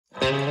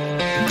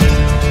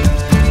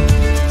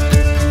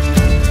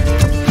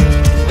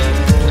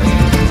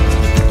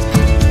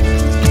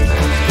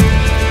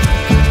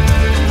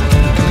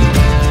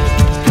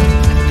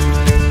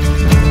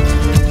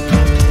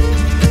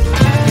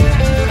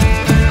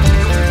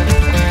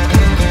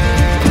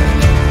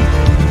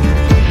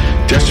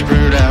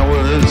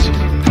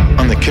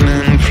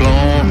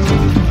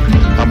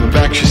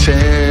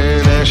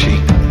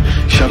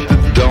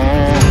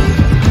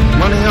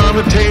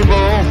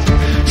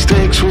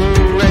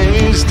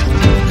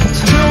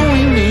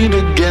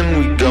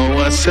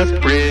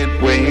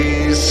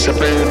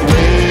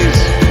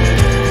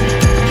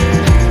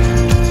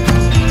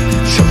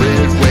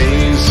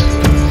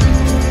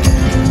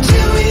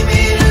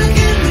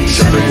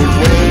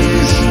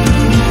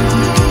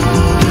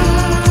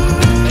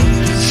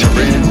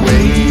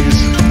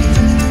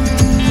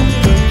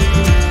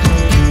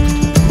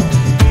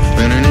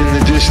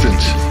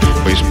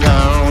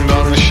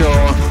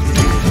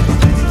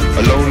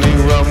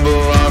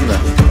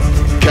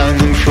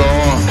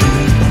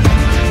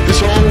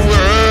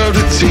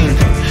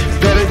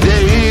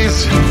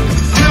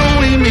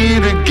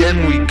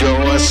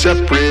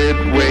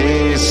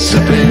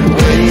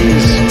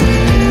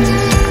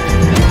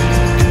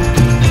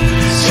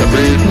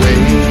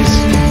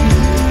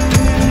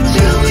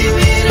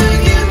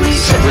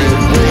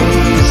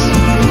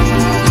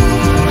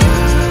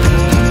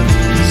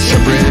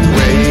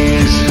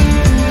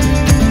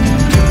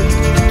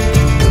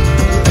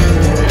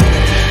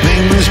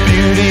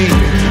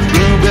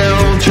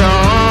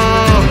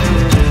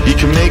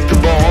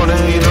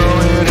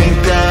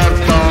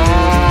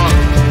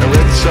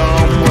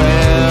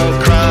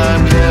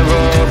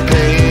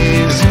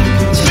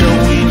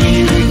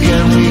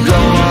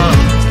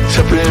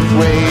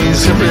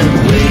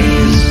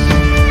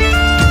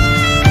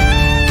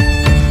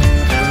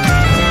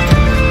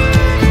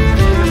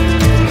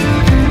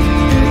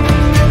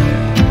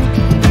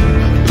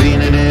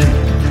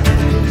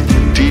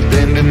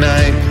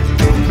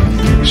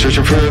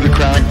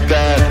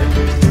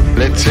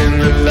what's in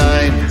the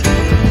line.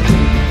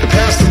 The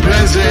past and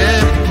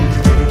present,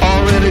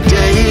 all in a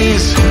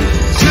daze.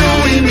 Till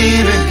we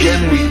meet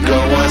again, we go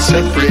our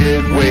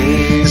separate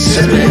ways.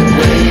 Separate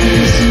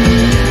ways.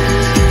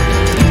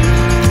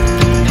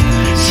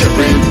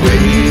 Separate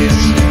ways.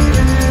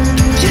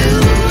 Till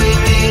we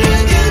meet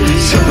again.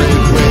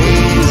 Separate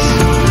ways.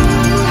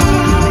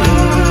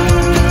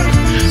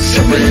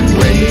 Separate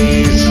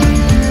ways.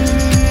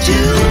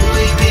 Till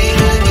we meet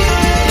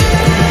again.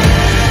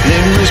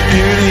 Nameless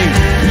beauty,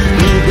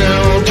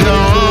 bluebell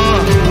jaw.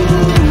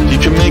 You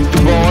can make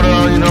the border,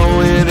 you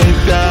know it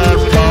ain't that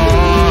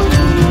far.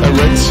 I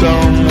read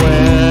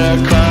somewhere,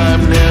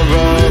 crime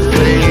never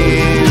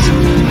pays.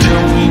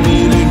 Till we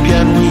meet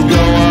again, we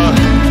go our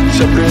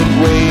separate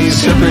ways,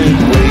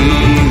 separate ways.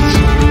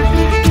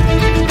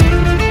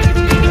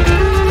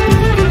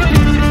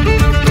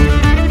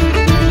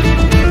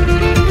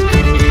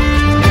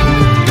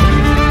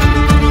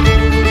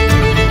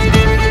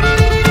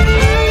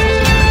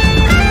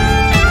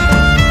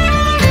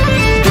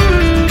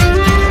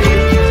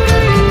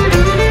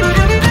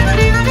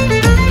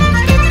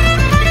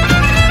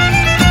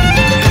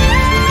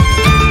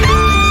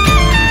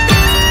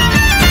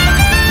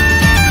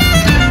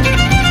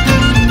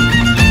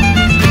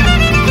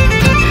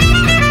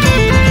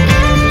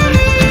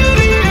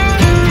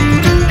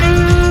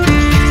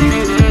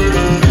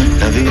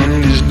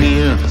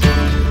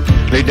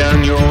 Lay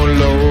down your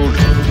load.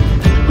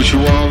 Wish you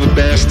all the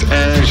best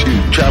as you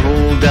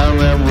travel down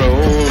that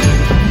road.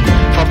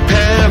 Our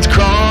paths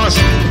cross,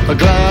 a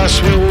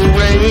glass we will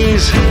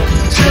raise.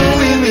 Till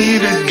we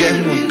meet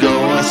again, we go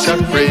our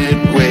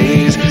separate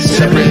ways.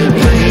 Separate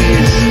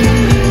ways.